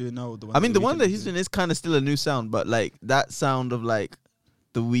that he's doing now? Or the one I mean, the Weeknd one that is he's doing is kind of still a new sound, but like that sound of like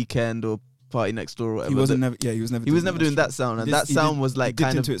The Weeknd or Party Next Door or whatever. He was never doing that sound, and that sound was like kind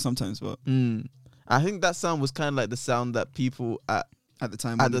kind of into it sometimes, but I think that sound was kind of like the sound that people at the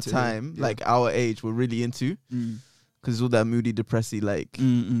time, like our age, were really into, because it's all that moody, depressy, like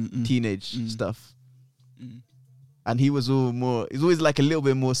teenage stuff. And he was all more. He's always like a little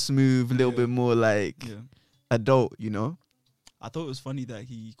bit more smooth, a little bit more like adult, you know. I thought it was funny that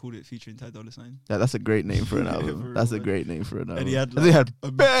he called it featuring Ty Dolla $ign. Yeah, that's a great name for an Yeah, album. for That's real, a man. great name for an album. And he had, And they like,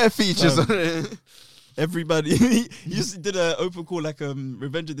 had bare features on it. Everybody, he just did an open call like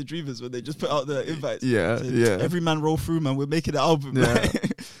Revenge of the Dreamers, where they just put out the invites. Yeah, Said, yeah. Every man roll through, man. We're making an album. Yeah.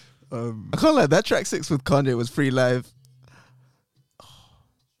 Like, I can't lie. That track 6 with Kanye was free live.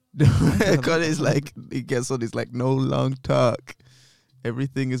 Kanye's like, he gets on. He's like, no long talk.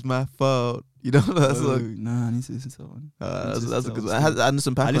 Everything is my fault. You know that song. Nah, I need to listen to that one. That's a good one. I had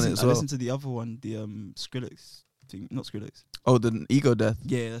Anderson .Paak on it as I well. listened to the other one, the Skrillex thing, not Skrillex. Oh, the Ego Death.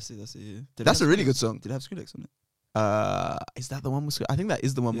 Yeah, that's it. Yeah. Did it That's have a really Skrillex? good song. Did it have Skrillex on it? Is that the one with? I think that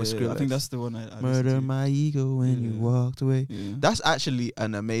is the one with Skrillex. I think that's the one I listened Murder to. my ego when you Yeah. walked away. Yeah. That's actually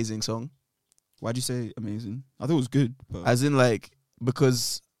an amazing song. Why'd you say amazing? I thought it was good, but As in, like,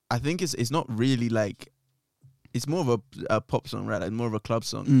 because I think it's not really like, it's more of a pop song, right? Like more of a club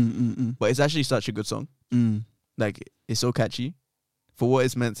song. But it's actually such a good song. Like, it's so catchy for what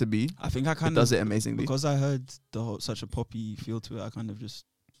it's meant to be. I think I It kind of does it amazingly. because I heard the whole, such a poppy feel to it. I kind of just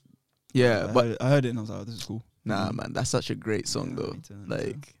Yeah, but I heard it and I was like, oh, this is cool. nah, man, that's such a great song Yeah, though. I need to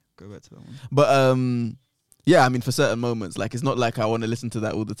Like, go back to that one. but yeah, I mean, for certain moments, like, it's not like I want to listen to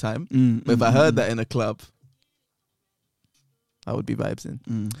that all the time. But if I heard that in a club, I would be vibes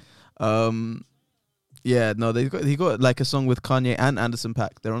in. Yeah, no, he got like a song with Kanye and Anderson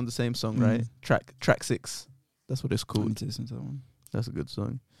 .Paak. They're on the same song, right? Track 6. That's what it's I need called. to listen to that one. That's a good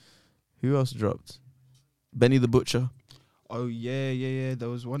song. Who else dropped? Benny the Butcher. Oh yeah. There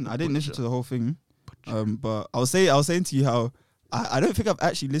was one. I didn't listen to the whole thing, but I was saying to you how I don't think I've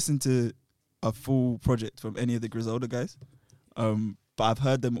actually listened to a full project from any of the Griselda guys, but I've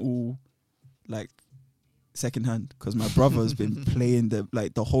heard them all like secondhand because my brother's been playing the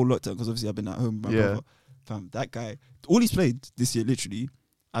whole lockdown because obviously I've been at home with my brother. Fam, that guy, all he's played this year literally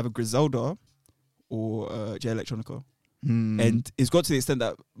either Griselda or J Electronica. And it's got to the extent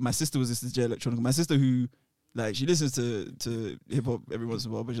that my sister was listening to J Electronica. My sister who, like, she listens to hip hop every once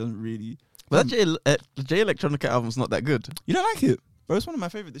in a while, but she doesn't really. But that J Electronica album's not that good. You don't like it, bro? It's one of my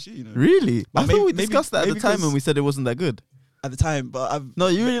favorite this year. You know, Really? But I thought we maybe- discussed that at maybe the time because- when we said it wasn't that good. at the time, but I've No,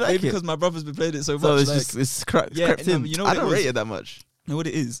 you really like maybe it. because my brother's been playing it so So much. it's Like, just it's crept Yeah, no, in. but you know I what it don't was? rate it that much. you know what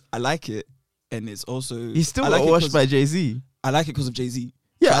it is? I like it, and it's also He's still I like got it washed 'cause- by Jay-Z. I like it because of Jay-Z.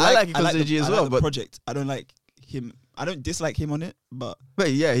 Yeah, So I like it because the- of Jay-Z as I like well. the But project, I don't like him. I don't dislike him on it, but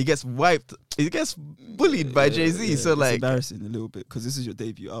yeah, he gets wiped. He gets bullied by Jay-Z. yeah, So it's like, embarrassing a little bit because this is your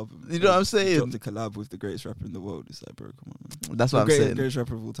debut album. You know what I'm You saying? dropped a collab with the greatest rapper in the world. It's like, bro, come on, man. that's what I'm The saying. greatest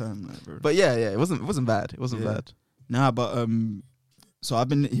rapper of all time, like, bro. But yeah, it wasn't bad. It wasn't Yeah. bad. Nah, but so I've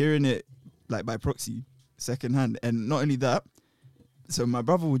been hearing it like by proxy secondhand. And not only that, so my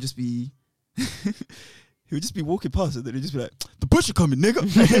brother would just be he would just be walking past and then he'd just be like, the butcher coming, nigga.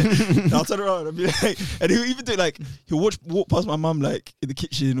 And I'll turn around and be like, and he'll even do like, he'll walk past my mum like in the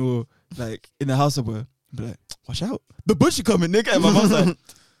kitchen or like in the house somewhere and be like, watch out, the butcher coming, nigga. And my mum's like,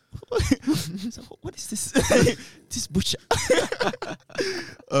 what is this? This butcher.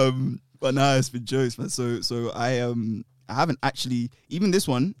 But nah, it's been jokes, man. So I haven't actually, even this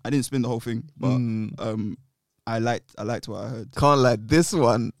one, I didn't spin the whole thing, but I liked what I heard. Can't lie, this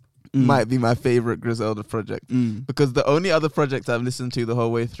one might be my favorite Griselda project because the only other project I've listened to the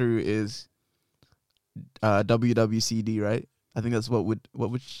whole way through is WWCD, right? I think that's what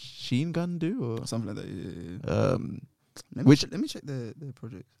would Sheen Gun do or Something like that. Yeah. Let me check their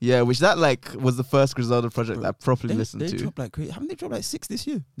project. Yeah, which that like was the first Griselda project that I properly listened to. Dropped like crazy. Haven't they dropped like 6 this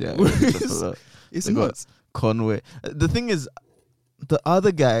year? Yeah, it's they got nuts. Conway. The thing is, the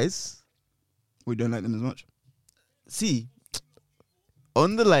other guys, We don't like them as much. see,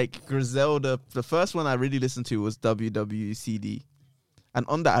 on the like Griselda, the first one I really listened to was WWCD, and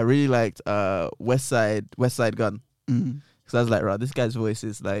on that I really liked West Side Gun, because I was like, right, this guy's voice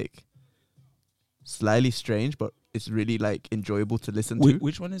is like slightly strange, but it's really like enjoyable to listen to.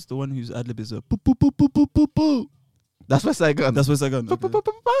 Which one is the one whose ad lib is a poo poo poo poo poo poo poo? That's West Side Gun. That's West Side Gun. Poo, poo, poo,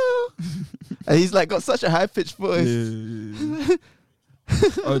 poo, poo. And he's like got such a high pitched voice. Yeah.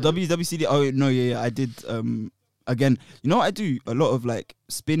 Oh, WWCD. Oh no, yeah. I did. Again, you know what I do? A lot of like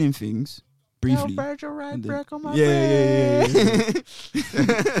spinning things briefly. And then- yeah.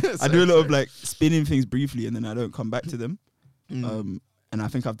 I do a lot of like spinning things briefly, and then I don't come back to them. And I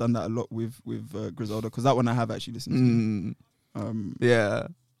think I've done that a lot with Griselda, because that one I have actually listened to. Yeah.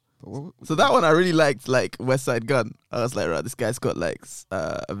 But what So that one I really liked, like West Side Gun. I was like, right, this guy's got like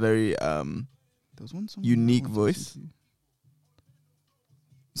a very there was one song unique I wanted to voice. listen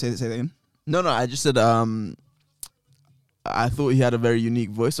to. Say that again. No, I just said I thought he had a very unique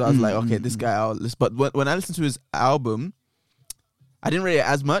voice, so I was like, okay, this guy I'll listen. But when I listened to his album, I didn't rate it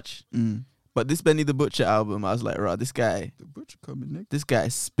as much. But this Benny the Butcher album, I was like, right, this guy, The Butcher coming, nigga. this guy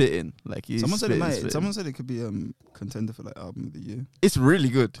is spitting. Like he's Someone said it spitting. Someone said it could be contender for like album of the year, It's really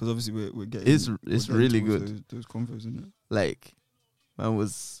good. because obviously we're getting It's we're really getting good. those convos, isn't it? Like man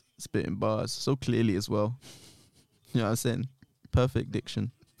was spitting bars so clearly as well. You know what I'm saying? Perfect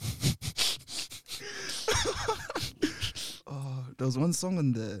diction. Oh, there was one song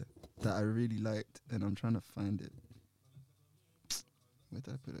on there that I really liked, and I'm trying to find it. Where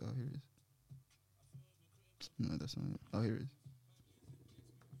did I put it? Oh, here it is. No, that's not it. Oh, here it is.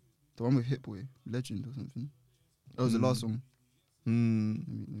 The one with Hit Boy, Legend or something. That was the last song. Let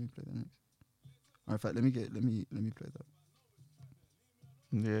me play that next. In fact, let me play that.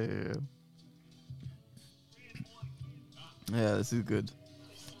 Yeah. Yeah, this is good.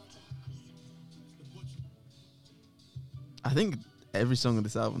 I think every song on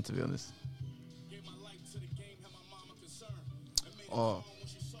this album, to be honest. Oh,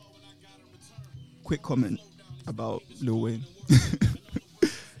 quick comment about Lil Wayne.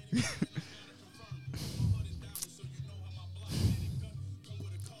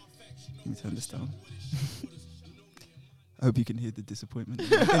 Let me turn this down. I hope you can hear the disappointment in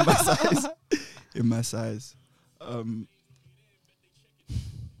my size. In my size.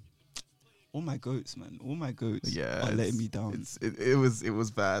 All my goats, man. All my goats are letting me down. It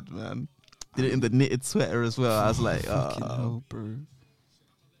was bad, man. Did it in the knitted sweater as well. I was like, fucking hell, bro.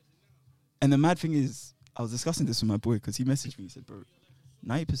 And the mad thing is, I was discussing this with my boy because he messaged me. He said, "Bro,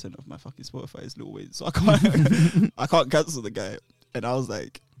 90% of my fucking Spotify is Lil Wayne, so I can't cancel the guy." And I was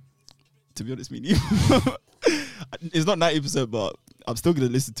like, to be honest, me neither. It's not 90%, but I'm still gonna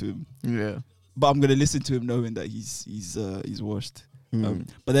listen to him. Yeah. But I'm gonna listen to him knowing that he's washed.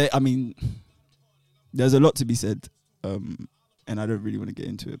 But there's a lot to be said, and I don't really want to get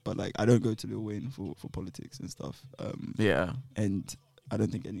into it. But like, I don't go to Lil Wayne for politics and stuff. Yeah. And I don't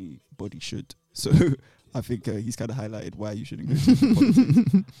think anybody should. So I think he's kind of highlighted why you shouldn't go to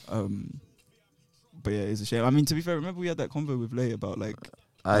politics. But yeah, it's a shame. I mean, to be fair, remember we had that convo with Lay about like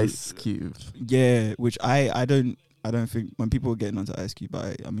Ice Cube. Yeah, which I don't think when people are getting onto Ice Cube,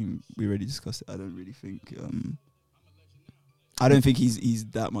 I mean, we already discussed it. I don't really think I don't think he's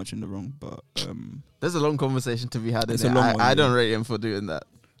that much in the wrong, but There's a long conversation to be had. It's in a it. long one, I don't rate him for doing that,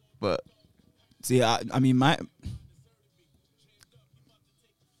 but see, I mean,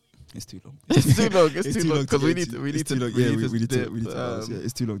 it's too long. it's too long. It's It's too too long long to because we get need into. to. We need It's too to. long. Yeah, we need to. dip, We need to. Yeah,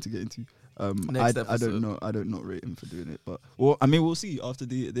 it's too long to get into. Next I episode. don't know. I don't not rate him for doing it, but well, I mean, we'll see after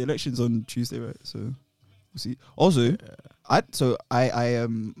the elections on Tuesday, right? So we'll see. Also,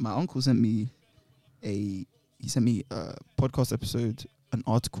 my uncle sent me a podcast episode, an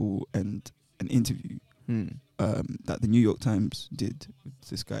article, and an interview that the New York Times did with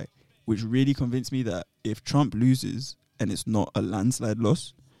this guy, which really convinced me that if Trump loses and it's not a landslide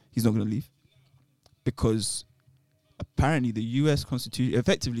loss, he's not going to leave. Because apparently the US Constitution,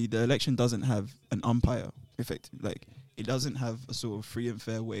 effectively the election doesn't have an umpire, effectively. Like, it doesn't have a sort of free and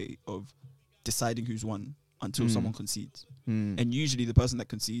fair way of deciding who's won until someone concedes. And usually the person that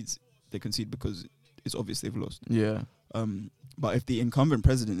concedes, they concede because it's obvious they've lost. Yeah. But if the incumbent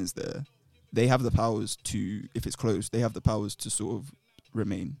president is there, they have the powers to, if it's close, they have the powers to sort of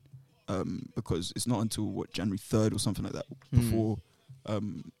remain. Because it's not until, January 3rd or something like that, before, I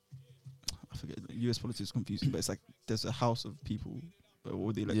forget, US politics is confusing, but it's like there's a house of people,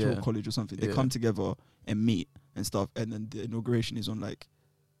 or the electoral college or something. They come together and meet and stuff, and then the inauguration is on, like,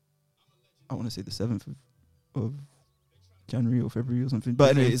 I want to say the 7th of January or February or something.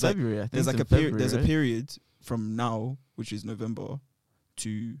 But anyway, it's February, like, there's like a period. There's a period from now, which is November,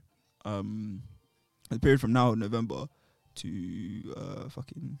 to a period from now, November, to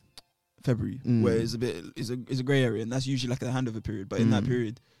fucking February, where it's a bit is a grey area, and that's usually like a handover period. But in that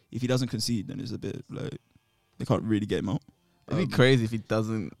period, if he doesn't concede, then it's a bit like they can't really get him out. It'd be crazy if he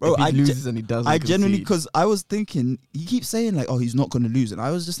doesn't. Bro, if he loses and he doesn't. I genuinely, because I was thinking he keeps saying like, oh, he's not going to lose, and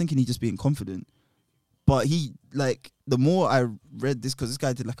I was just thinking he's just being confident. But he, like, the more I read this, because this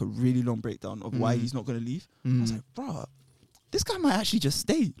guy did like a really long breakdown of why he's not going to leave. I was like, bro, this guy might actually just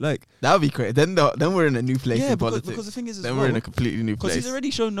stay. Like, that would be crazy. Then we're in a new place in politics. Because the thing is, then we're in a completely new place. Because he's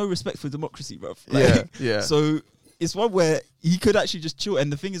already shown no respect for democracy, bro. Like, yeah. So it's one where he could actually just chill.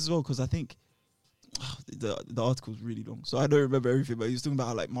 And the thing is as well, because I think the article is really long, so I don't remember everything. But he was talking about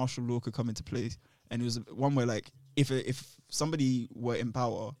how like martial law could come into place, and it was one where like if somebody were in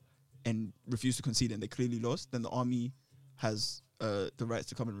power and refused to concede and they clearly lost, then the army has the rights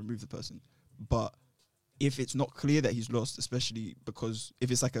to come and remove the person. But if it's not clear that he's lost, especially because if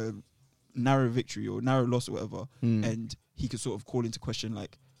it's like a narrow victory or narrow loss or whatever, and he could sort of call into question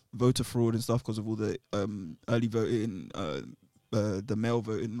like voter fraud and stuff because of all the early voting, the mail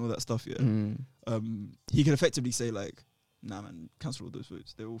voting and all that stuff, he could effectively say like, nah man, cancel all those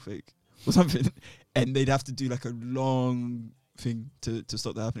votes, they're all fake or something. And they'd have to do like a long thing to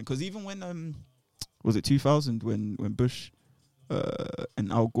stop that happening. Because even when was it 2000 when Bush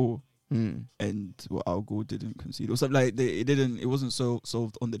and Al Gore and Al Gore didn't concede or something, like it wasn't so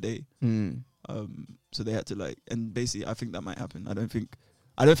solved on the day, so they had to like, and basically I think that might happen. I don't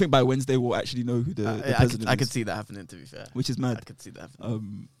think by Wednesday we'll actually know who the president is. I could see that happening, to be fair, which is mad. I could see that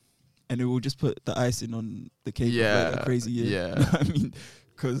happening. And it will just put the icing on the cake of like a crazy year. Yeah. I mean,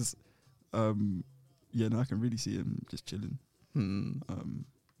 because I can really see him just chilling.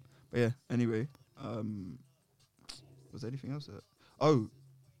 But yeah, anyway, was there anything else?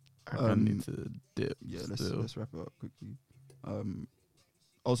 I need to dip. Yeah, let's wrap it up quickly.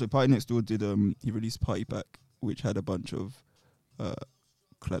 Also, Party Next Door did he released Party Back, which had a bunch of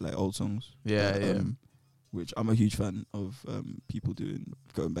like old songs. Which I'm a huge fan of. People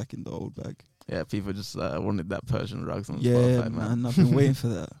going back in the old bag. Yeah, people just wanted that Persian rugs on Spotify, Spotify, man. I've been waiting for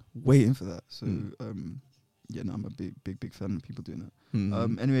that. So I'm a big fan of people doing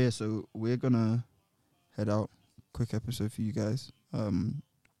that. Anyway, so we're gonna head out. Quick episode for you guys.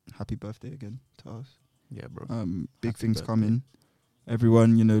 Happy birthday again to us. Yeah, bro. Big Happy things birthday. coming.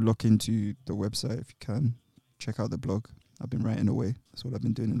 Everyone, lock into the website if you can. Check out the blog. I've been writing away. That's what I've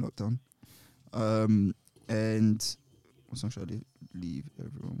been doing in lockdown. And what song should I leave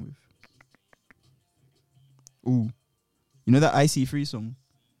everyone with? Ooh, that IC3 song?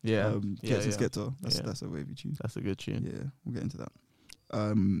 Yeah. Gets and Skepta. That's a wavy tune. That's a good tune. Yeah, we'll get into that.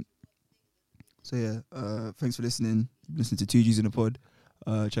 Thanks for listening. Listen to 2Gs in the Pod.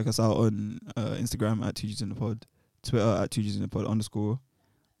 Check us out on Instagram at 2Gs in the Pod, Twitter at 2Gs in the Pod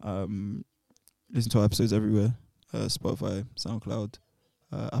 _. Listen to our episodes everywhere. Spotify, SoundCloud,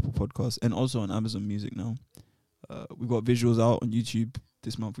 Apple Podcasts, and also on Amazon Music now. We've got visuals out on YouTube.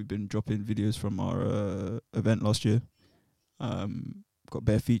 This month we've been dropping videos from our event last year. Got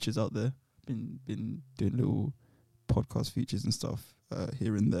bare features out there. Been doing little podcast features and stuff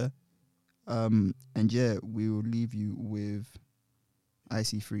here and there. And yeah, we will leave you with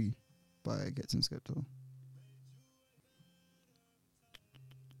IC3 by Gets and Skepta.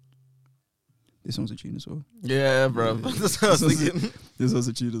 This one's a tune as well. Yeah, bro. That's what I was thinking. This one's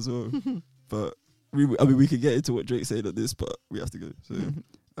a tune as well. But we could get into what Drake said on this, but we have to go. So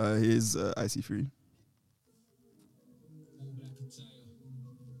here's IC3.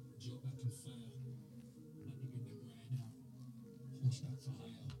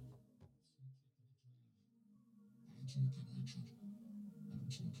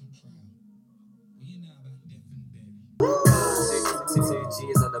 Sick. Two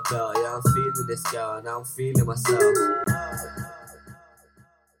G's on the belt, yeah, I'm feeling this girl, and I'm feeling myself.